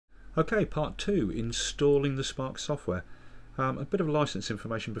Okay, part 2, installing the Spark software. A bit of license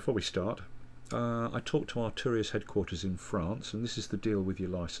information before we start. I talked to Arturia's headquarters in France, and this is the deal with your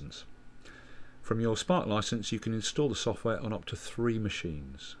license. From your Spark license you can install the software on up to 3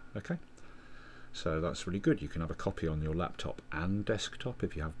 machines. Okay, so that's really good. You can have a copy on your laptop and desktop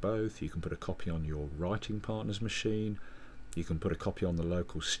if you have both. You can put a copy on your writing partner's machine. You can put a copy on the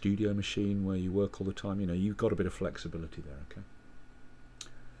local studio machine where you work all the time. You know, you've got a bit of flexibility there.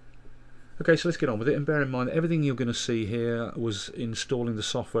 Okay, so let's get on with it, and bear in mind that everything you're going to see here was installing the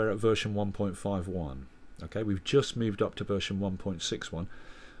software at version 1.51. Okay, we've just moved up to version 1.61,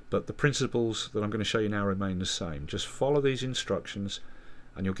 but the principles that I'm going to show you now remain the same. Just follow these instructions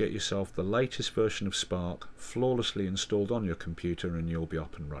and you'll get yourself the latest version of Spark flawlessly installed on your computer, and you'll be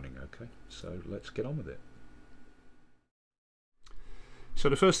up and running. Okay, so let's get on with it. So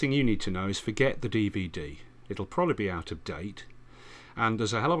the first thing you need to know is forget the DVD. It'll probably be out of date. And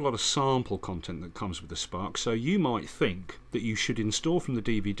there's a hell of a lot of sample content that comes with the Spark, so you might think that you should install from the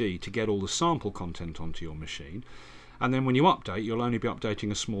DVD to get all the sample content onto your machine, and then when you update you'll only be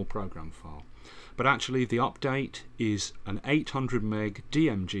updating a small program file. But actually the update is an 800 meg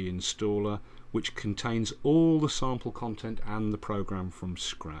DMG installer which contains all the sample content and the program from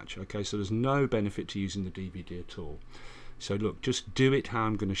scratch. Okay, so there's no benefit to using the DVD at all. So look, just do it how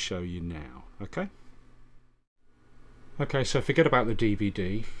I'm going to show you now. Okay, so forget about the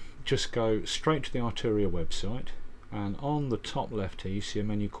DVD, just go straight to the Arturia website, and on the top left here you see a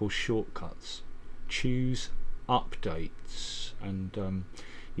menu called Shortcuts. Choose Updates, and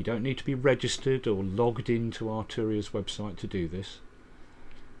you don't need to be registered or logged into Arturia's website to do this.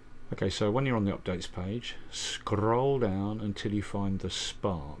 Okay, so when you're on the Updates page, scroll down until you find the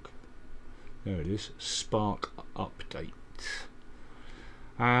Spark. There it is, Spark Update.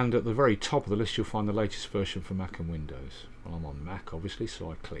 And at the very top of the list you'll find the latest version for Mac and Windows. Well, I'm on Mac obviously,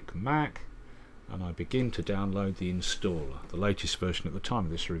 so I click Mac and I begin to download the installer, the latest version at the time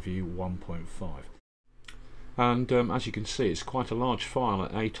of this review, 1.5. And as you can see, it's quite a large file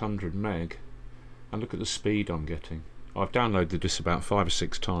at 800 meg, and look at the speed I'm getting. I've downloaded this about 5 or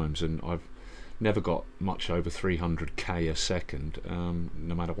 6 times and I've never got much over 300k a second,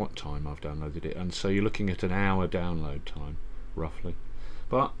 no matter what time I've downloaded it, and so you're looking at an hour download time roughly.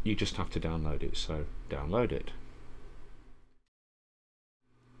 But you just have to download it, so download it.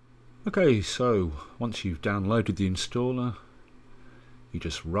 Okay, so once you've downloaded the installer, you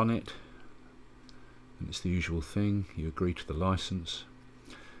just run it, and it's the usual thing. You agree to the license,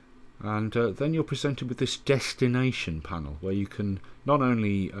 and then you're presented with this destination panel where you can not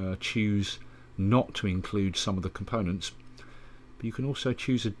only choose not to include some of the components, but you can also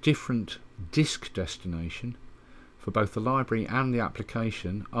choose a different disk destination for both the library and the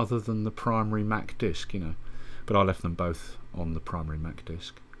application other than the primary Mac disk, you know, but I left them both on the primary Mac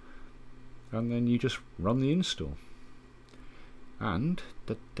disk. And then you just run the install, and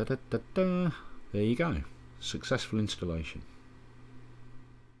there you go, successful installation.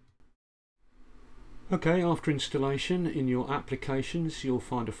 Okay, after installation, in your applications you'll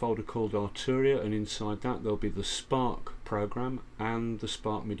find a folder called Arturia, and inside that there'll be the Spark program and the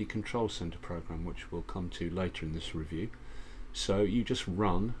Spark MIDI Control Center program, which we'll come to later in this review. So you just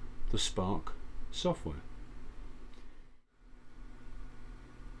run the Spark software.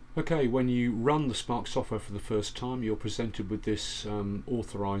 Okay, when you run the Spark software for the first time, you're presented with this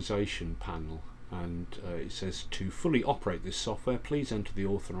authorization panel. And it says, to fully operate this software, please enter the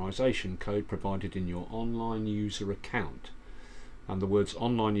authorization code provided in your online user account. And the words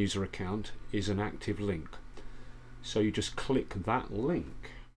online user account is an active link. So you just click that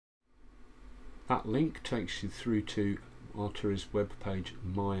link. That link takes you through to Arturia's webpage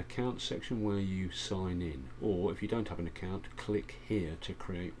My Account section where you sign in. Or if you don't have an account, click here to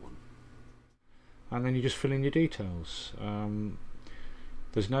create one. And then you just fill in your details.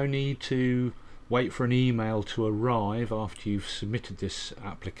 There's no need to wait for an email to arrive after you've submitted this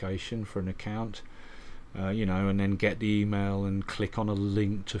application for an account, you know, and then get the email and click on a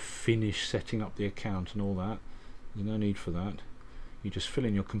link to finish setting up the account and all that. There's no need for that. You just fill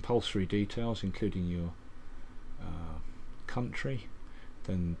in your compulsory details, including your country,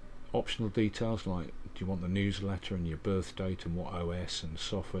 then optional details like do you want the newsletter and your birth date and what OS and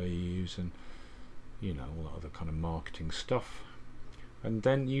software you use, and you know, all that other kind of marketing stuff, and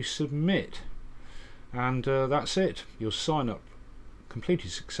then you submit. And that's it. You'll sign up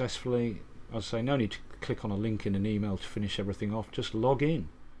completed successfully. As I say, no need to click on a link in an email to finish everything off. Just log in.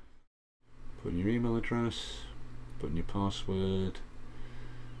 Put in your email address, put in your password,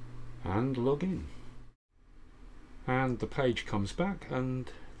 and log in. And the page comes back,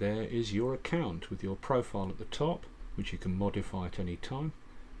 and there is your account with your profile at the top, which you can modify at any time.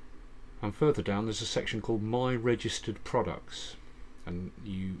 And further down there's a section called My Registered Products, and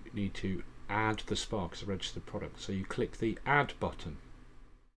you need to add the Spark as a registered product. So you click the Add button.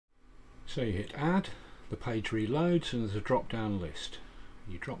 So you hit Add, the page reloads and there's a drop down list.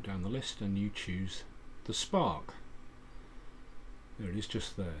 You drop down the list and you choose the Spark. There it is,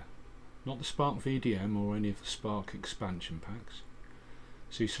 just there. Not the Spark VDM or any of the Spark expansion packs.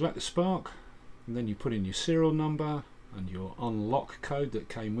 So you select the Spark and then you put in your serial number and your unlock code that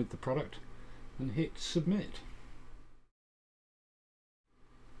came with the product and hit submit.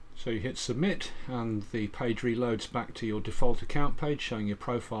 So you hit submit and the page reloads back to your default account page showing your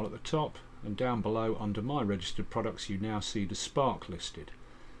profile at the top, and down below under My Registered Products you now see the Spark listed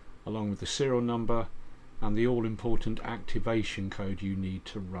along with the serial number and the all important activation code you need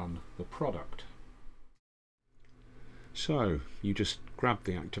to run the product. So you just grab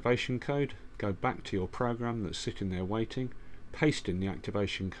the activation code, go back to your program that's sitting there waiting, paste in the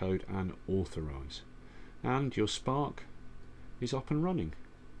activation code and authorize, and your Spark is up and running.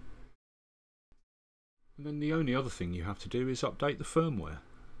 And then the only other thing you have to do is update the firmware,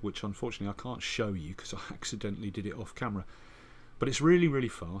 which unfortunately I can't show you because I accidentally did it off camera, but it's really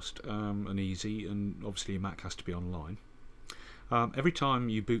fast and easy, and obviously your Mac has to be online. Every time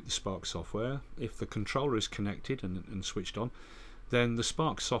you boot the Spark software, if the controller is connected and switched on, then the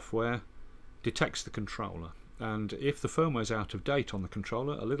Spark software detects the controller, and if the firmware is out of date on the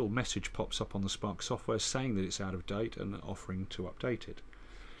controller, a little message pops up on the Spark software saying that it's out of date and offering to update it.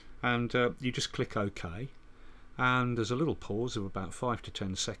 And you just click OK, and there's a little pause of about 5 to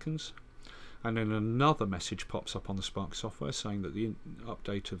 10 seconds, and then another message pops up on the Spark software saying that the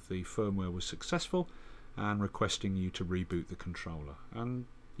update of the firmware was successful and requesting you to reboot the controller. And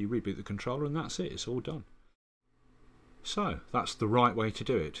you reboot the controller and that's it, it's all done. So that's the right way to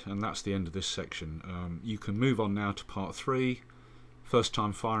do it, and that's the end of this section. You can move on now to part 3, first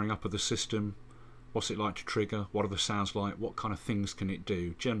time firing up of the system, what's it like to trigger, what are the sounds like, what kind of things can it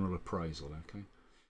do, general appraisal. Okay.